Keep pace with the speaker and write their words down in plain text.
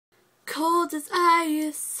cold as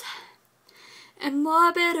ice, and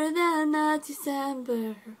more bitter than a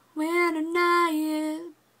December winter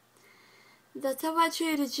night. That's how I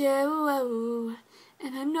treated you,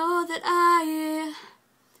 and I know that I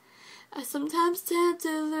sometimes tend to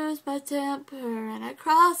lose my temper, and I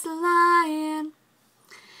cross the line.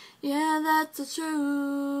 Yeah, that's the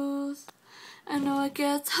truth. I know it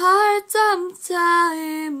gets hard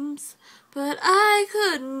sometimes, but I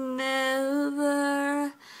could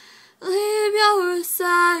never leave your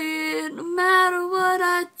side, no matter what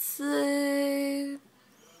I'd say.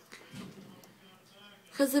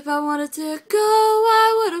 'Cause if I wanted to go, I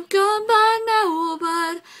would have gone by now,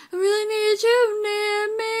 but I really need you near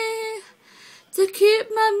me to keep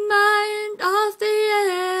my mind off the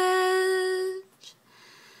edge.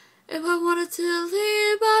 If I wanted to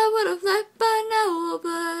leave, I would have left by now,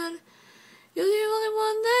 but you're the only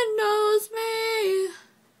one that knows me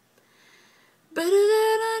better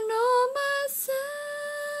than I know myself.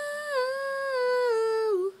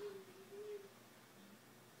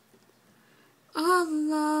 All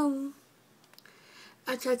alone,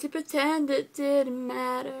 I tried to pretend it didn't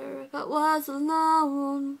matter if I was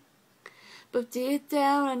alone, but deep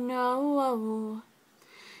down I know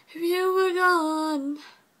if you were gone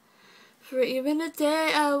for even a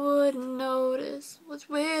day, I wouldn't notice which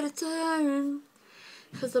way to turn,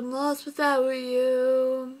 'cause I'm lost without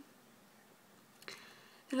you.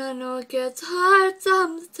 And I know it gets hard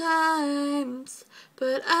sometimes,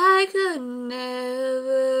 but I could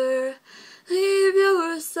never leave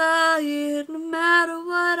your side, no matter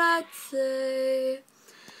what I'd say.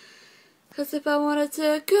 'Cause if I wanted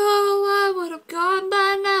to go, I would have gone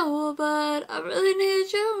by now, but I really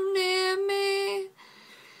need you near me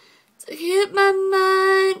to keep my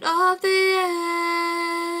mind off the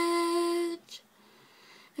edge.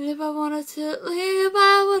 And if I wanted to leave,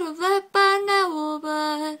 I would have left by now,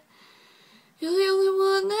 but you're the only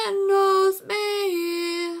one that knows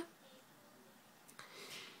me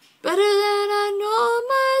better than I know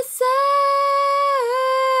myself.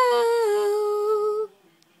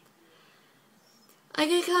 I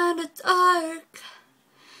get kinda dark,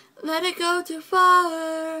 let it go too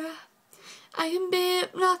far. I can be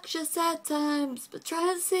obnoxious at times, but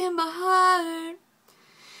try to see my heart,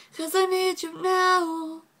 'cause I need you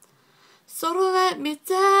now, so don't let me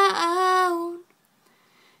down.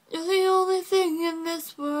 You're the only thing in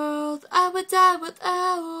this world I would die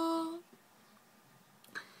without.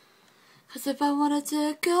 'Cause if I wanted to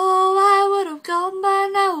go, I would have gone by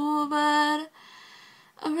now, but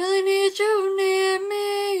I really need you near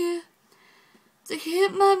me to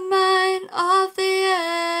keep my mind off the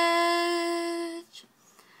edge.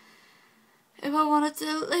 If I wanted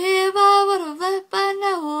to leave, I would have left by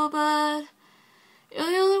now, but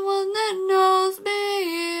you're the only one that knows me